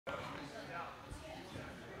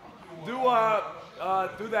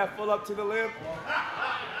do that full up to the limb?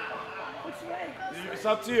 Which way? It's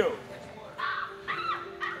up to you.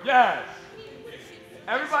 Yes.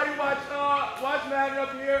 Everybody watch Madden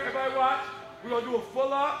up here. Everybody watch. We're going to do a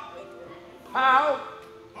full up. How?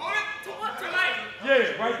 Hold it. To what? To light.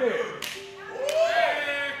 Yeah, right there.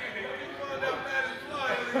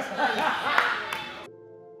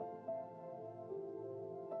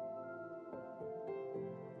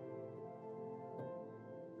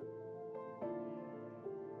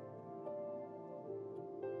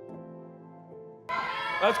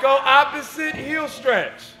 Let's go opposite heel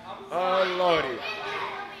stretch. Oh, Lordy.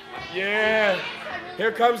 Yeah.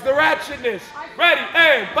 Here comes the ratchetness. Ready,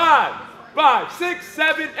 and 5, 6,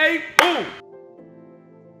 7, 8, boom.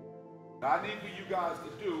 What I need for you guys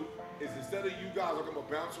to do is instead of you guys are gonna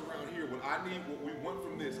bounce around here, what we want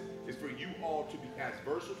from this is for you all to be as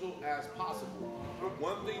versatile as possible. But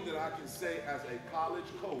one thing that I can say as a college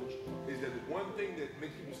coach is that the one thing that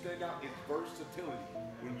makes people stand out is versatility.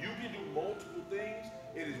 When you can do multiple things,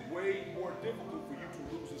 it is way more difficult for you to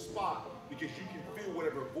lose a spot because you can fill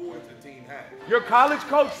whatever voids the team has. Your college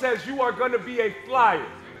coach says you are going to be a flyer.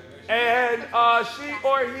 And she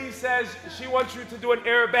or he says she wants you to do an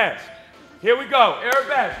arabesque. Here we go.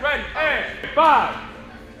 Arabesque. Ready? And 5,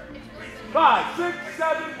 6,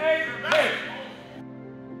 7, 8, 8.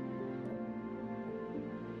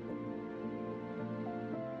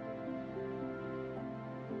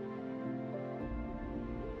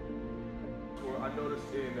 I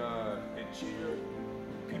noticed in cheer,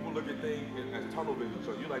 people look at things as tunnel vision.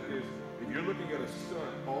 So you're like this. If you're looking at a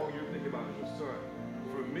sun, all you're thinking about is your sun.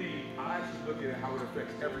 For me, I actually look at how it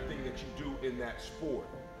affects everything that you do in that sport.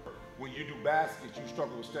 When you do baskets, you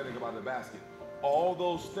struggle with standing about the basket. All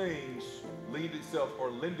those things lend itself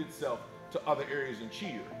to other areas in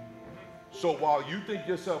cheer. So while you think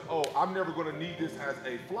yourself, oh, I'm never going to need this as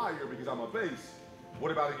a flyer because I'm a base,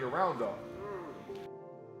 what about in your round off?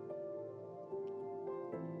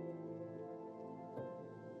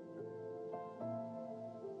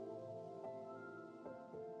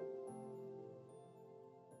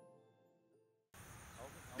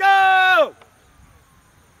 Go!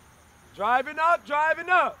 Driving up, driving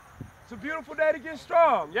up. It's a beautiful day to get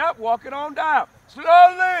strong. Yep, walk it on down. Slowly!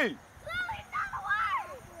 Slowly is not a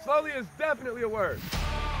word. Slowly is definitely a word.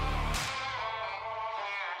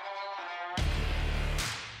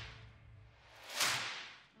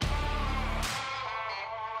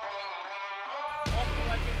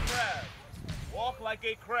 Walk like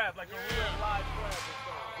a crab, like a real live crab.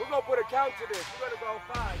 We're going to put a count to this. We're going to go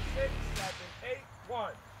 5, 6, 7, 8,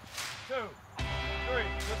 1, 2, 3.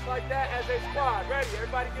 Just like that as a squad. Ready?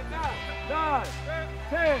 Everybody get down. 9,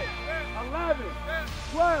 10, 11,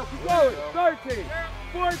 12. Keep going. 13,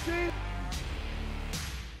 14.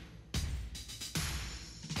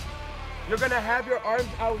 You're going to have your arms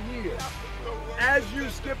out here. As you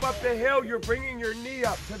skip up the hill, you're bringing your knee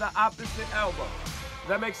up to the opposite elbow. Does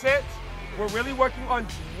that make sense? We're really working on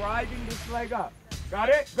driving this leg up. Got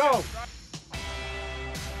it? Go.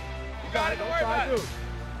 You got it. Don't try to do.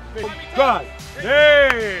 Good.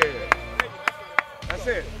 Yeah. That's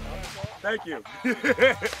it. Thank you.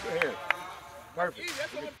 Perfect.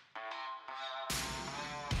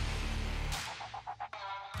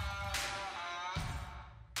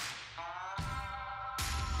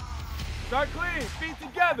 Start clean. Feet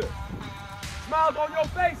together. Smiles on your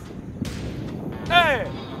face. And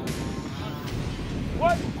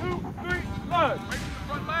 1, 2, 3, lunge. Right to the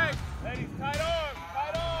front leg. Ladies, tight arms,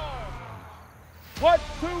 tight arms. 1,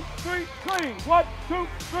 2, 3, clean. 1, 2,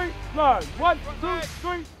 3, lunge. 1, 2,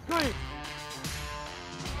 3, clean.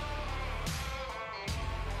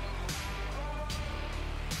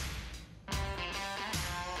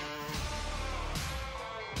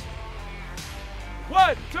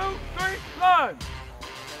 One, 2, 3, lunge.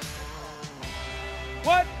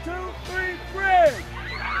 1, 2, 3, bridge.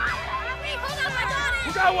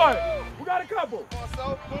 We got one. We got a couple.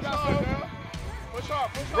 Push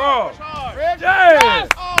hard, push Bro. hard, push hard. Yes.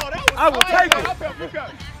 Oh, that was I will take it.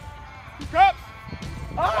 Two cups.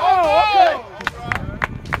 Oh, okay.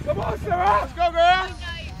 Come on, Sarah. Let's go, girl.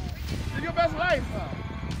 Live your best life.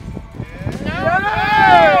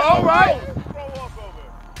 Yeah. All right. Throw walkover.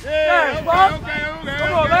 Yeah. Okay.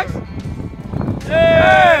 Come on, Lex.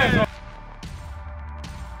 Yeah.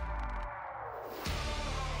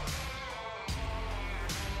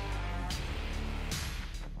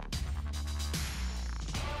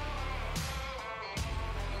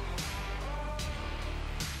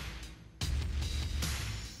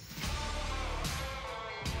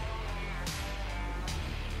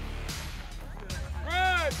 Run.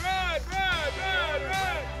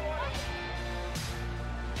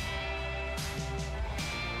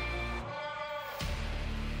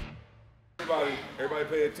 everybody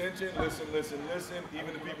pay attention, listen.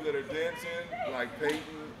 Even the people that are dancing, like Peyton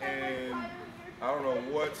and I don't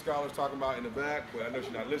know what Skylar's talking about in the back, but I know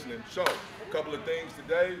she's not listening. So, a couple of things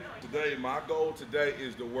today. My goal today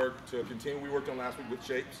is to continue. We worked on last week with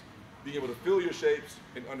shapes, being able to feel your shapes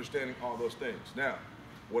and understanding all those things. Now,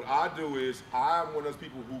 what I do is I'm one of those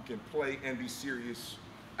people who can play and be serious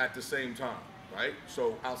at the same time, right?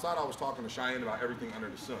 So outside I was talking to Cheyenne about everything under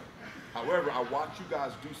the sun. However, I watched you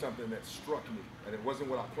guys do something that struck me, and it wasn't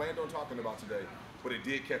what I planned on talking about today, but it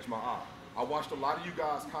did catch my eye. I watched a lot of you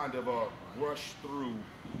guys kind of rush through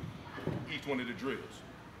each one of the drills.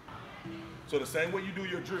 So the same way you do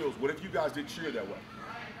your drills, what if you guys did cheer that way?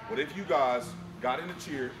 What if you guys got in the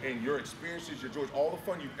cheer and your experiences, your joys, all the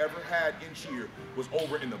fun you've ever had in cheer was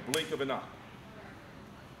over in the blink of an eye?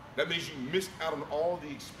 That means you missed out on all the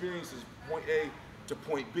experiences, point A to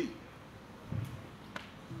point B.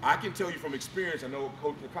 I can tell you from experience, I know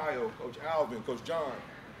Coach Nakayo, Coach Alvin, Coach John,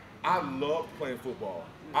 I loved playing football.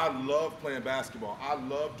 I loved playing basketball. I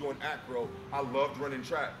loved doing acro. I loved running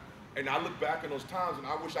track. And I look back on those times and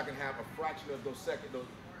I wish I could have a fraction of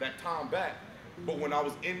that time back. But when I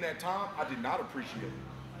was in that time, I did not appreciate it.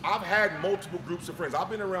 I've had multiple groups of friends. I've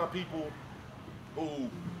been around people who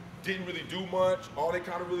didn't really do much. All they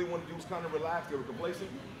kind of really wanted to do was kind of relax. They were complacent.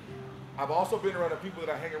 I've also been around the people that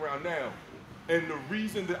I hang around now. And the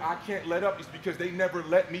reason that I can't let up is because they never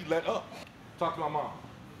let me let up. Talk to my mom.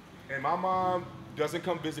 And my mom doesn't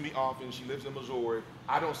come visit me often. She lives in Missouri.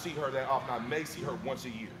 I don't see her that often. I may see her once a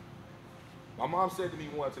year. My mom said to me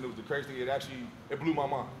once, and it was the crazy thing, it blew my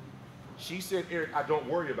mind. She said, Eric, I don't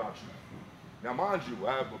worry about you. Now, mind you,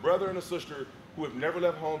 I have a brother and a sister who have never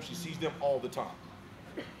left home. She sees them all the time.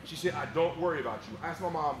 She said, I don't worry about you. I asked my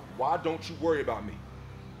mom, why don't you worry about me?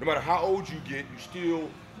 No matter how old you get, you still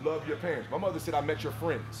love your parents. My mother said, I met your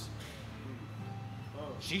friends.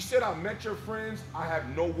 She said, I met your friends, I have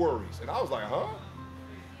no worries. And I was like, huh?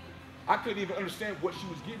 I couldn't even understand what she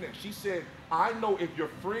was getting at. She said, I know if your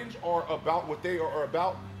friends are about what they are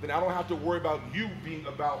about, then I don't have to worry about you being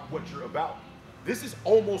about what you're about. This is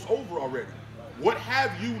almost over already. What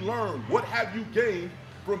have you learned? What have you gained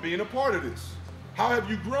from being a part of this? How have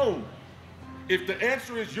you grown? If the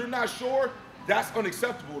answer is you're not sure, that's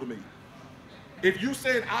unacceptable to me. If you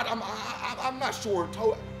saying, I'm not sure,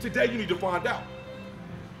 today you need to find out.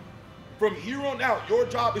 From here on out, your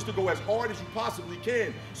job is to go as hard as you possibly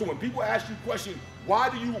can. So when people ask you questions, why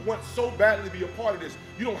do you want so badly to be a part of this?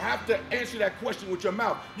 You don't have to answer that question with your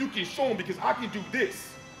mouth. You can show them because I can do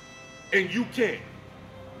this and you can't.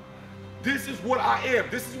 This is what I am.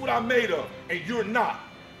 This is what I'm made of and you're not.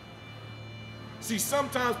 See,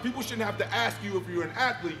 sometimes people shouldn't have to ask you if you're an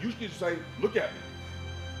athlete. You should just say, look at me.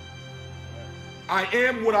 I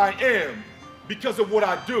am what I am because of what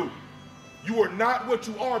I do. You are not what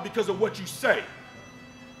you are because of what you say.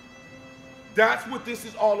 That's what this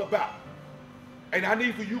is all about. And I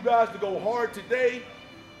need for you guys to go hard today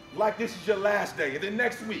like this is your last day. And then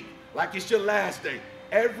next week, like it's your last day.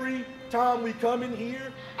 Every time we come in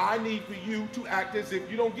here, I need for you to act as if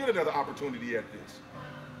you don't get another opportunity at this.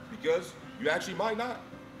 Because you actually might not.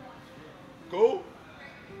 Cool?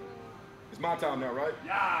 It's my time now, right?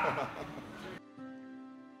 Yeah.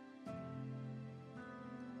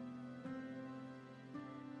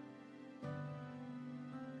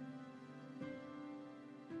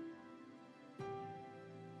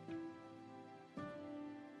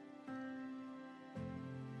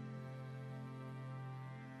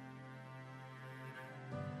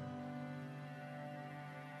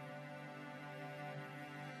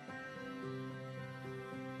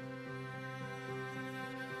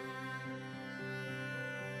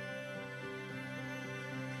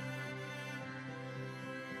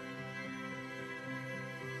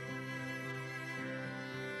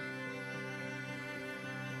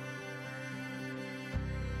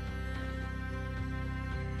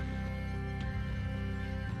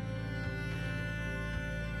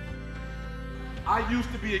 I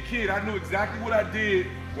used to be a kid. I knew exactly what I did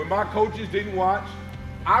when my coaches didn't watch.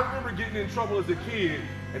 I remember getting in trouble as a kid,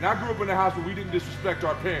 and I grew up in a house where we didn't disrespect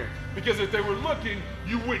our parents. Because if they were looking,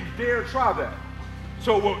 you wouldn't dare try that.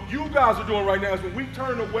 So what you guys are doing right now is when we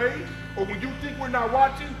turn away, or when you think we're not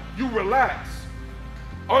watching, you relax.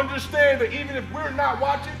 Understand that even if we're not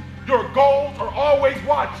watching, your goals are always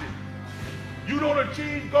watching. You don't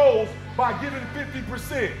achieve goals by giving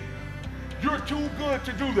 50%. You're too good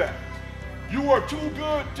to do that. You are too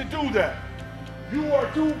good to do that. You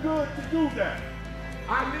are too good to do that.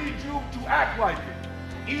 I need you to act like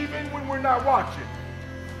it, even when we're not watching.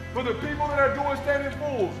 For the people that are doing standing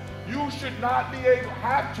fools, you should not be able,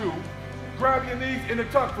 have to, grab your knees in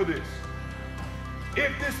a tuck for this.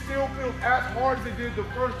 If this still feels as hard as it did the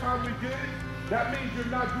first time we did it, that means you're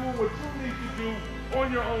not doing what you need to do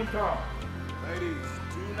on your own time. Ladies,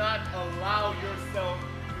 do not allow yourself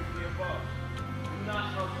to give up. Do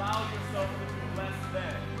not allow yourself to do less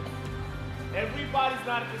than. Everybody's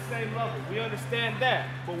not at the same level. We understand that.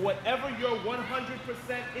 But whatever your 100%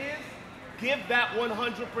 is, give that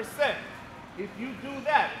 100%. If you do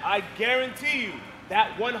that, I guarantee you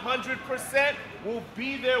that 100% will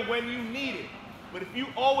be there when you need it. But if you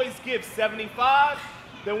always give 75,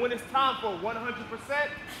 then when it's time for 100%,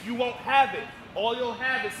 you won't have it. All you'll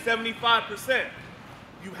have is 75%.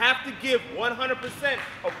 You have to give 100%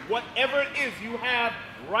 of whatever it is you have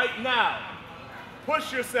right now.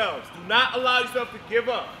 Push yourselves. Do not allow yourself to give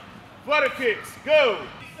up. Flutter kicks, go.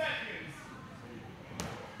 Seconds.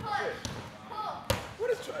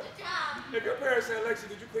 What is try? If your parents said, Lexi,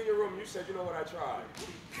 did you clean your room? You said, you know what, I tried.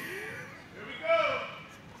 Here we go.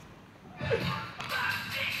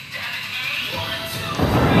 1, 2,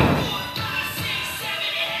 3, 4, 5, 6, 7,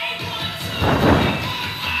 8. 1, 2, 3, 4, 5, 6, 7, 8. 1, 2, 3, 4,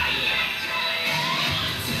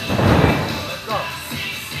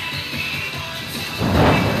 5, 6,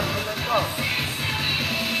 7, 8.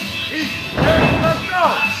 Easy. Let's go.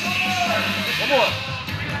 One more.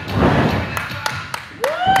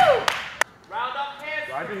 Woo! Round up hands.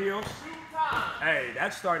 Drive the heels. 2 times. Hey,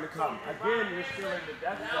 that's starting to come. Again, you're still in the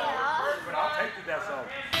death zone. But I'll take the death zone.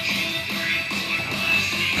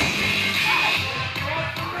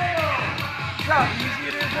 See how easy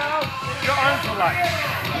it is now? Your arms are light.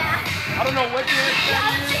 I don't know what your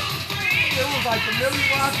headset is. It was like the Millie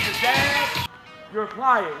Rock, the dad. You're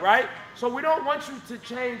applying, right? So we don't want you to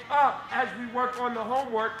change up as we work on the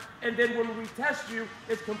homework, and then when we test you,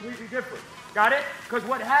 it's completely different. Got it? Because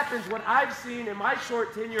what happens, what I've seen in my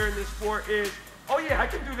short tenure in this sport is, oh yeah, I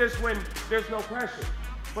can do this when there's no pressure.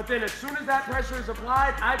 But then as soon as that pressure is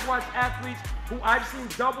applied, I've watched athletes who I've seen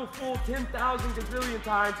double full 10,000 gazillion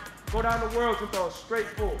times go down the world and throw a straight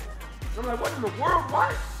full. And I'm like, what in the world?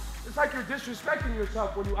 What? It's like you're disrespecting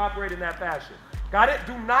yourself when you operate in that fashion. Got it?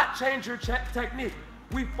 Do not change your technique.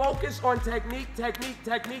 We focus on technique, technique,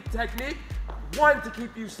 technique, technique. 1, to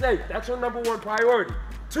keep you safe. That's our #1 priority.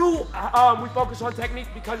 2, we focus on technique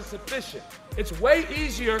because it's efficient. It's way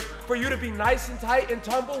easier for you to be nice and tight and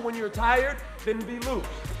tumble when you're tired than be loose.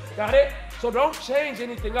 Got it? So don't change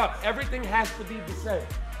anything up. Everything has to be the same.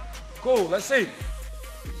 Cool, let's see.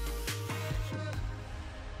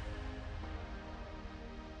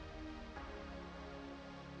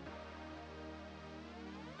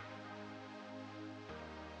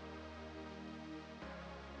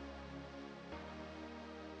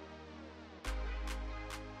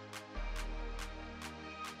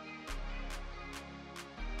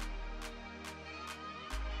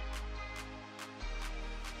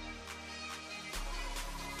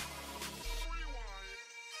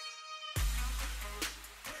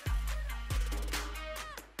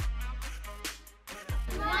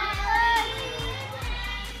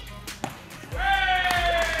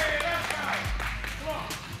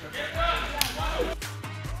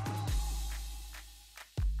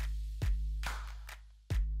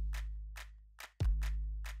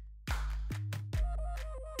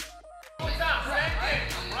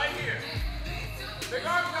 Big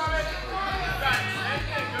arm coming. You got it. Same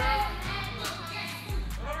thing, girl.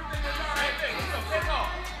 Same thing. Let's go. Take off.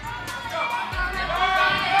 Let's go.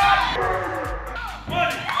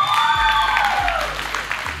 Money.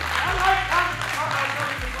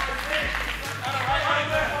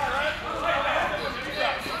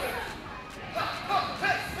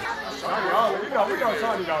 We go,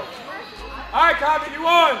 Tony, though. All right, Tommy, you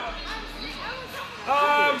on.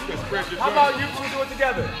 How about you two do it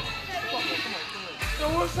together? So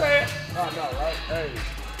we'll say it. No, right?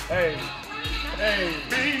 Hey.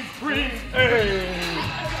 Beans, greens, hey.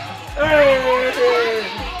 All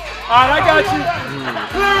right, I got you.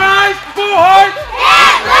 Clear eyes, full heart.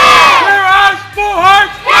 Clear eyes, full heart.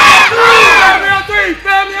 Family on 3,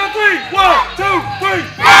 family on 3. 1, 2, 3.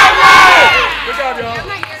 Family! Good job, y'all.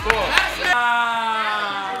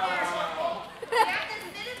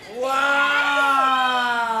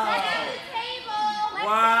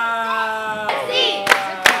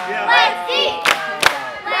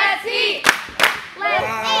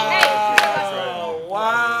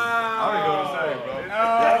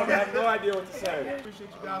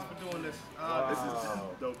 Appreciate you guys for doing this. This is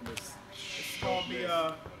dopeness.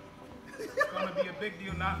 It's gonna be a big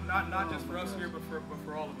deal, not just for us here, but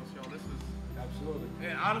for all of us, y'all. This is absolutely.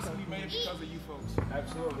 And honestly, we made it because of you folks.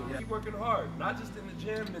 Absolutely. Yeah. Keep working hard, not just in the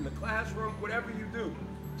gym, in the classroom, whatever you do.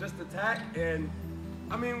 Just attack, and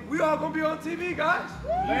I mean, we all gonna be on TV, guys.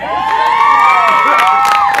 We all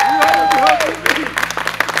gonna be on TV.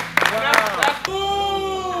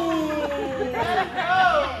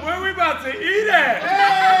 Where we about to eat at?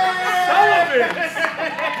 Sullivan's.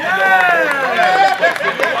 Yeah.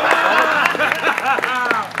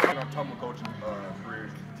 I'm Tumble coaching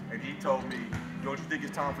careers, and he told me, "Don't you think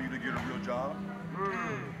it's time for you to get a real job?"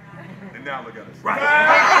 And now look at us. Right.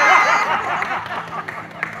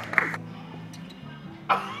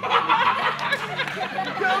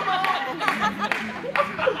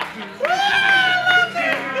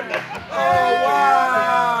 Oh,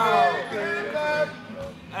 wow.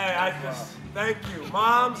 Hey, I just, thank you.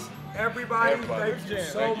 Moms, everybody, thank you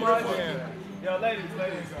so much. Yo, ladies.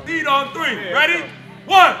 Eat on three. Ready?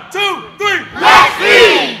 1, 2, 3. Let's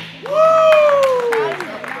eat! Woo!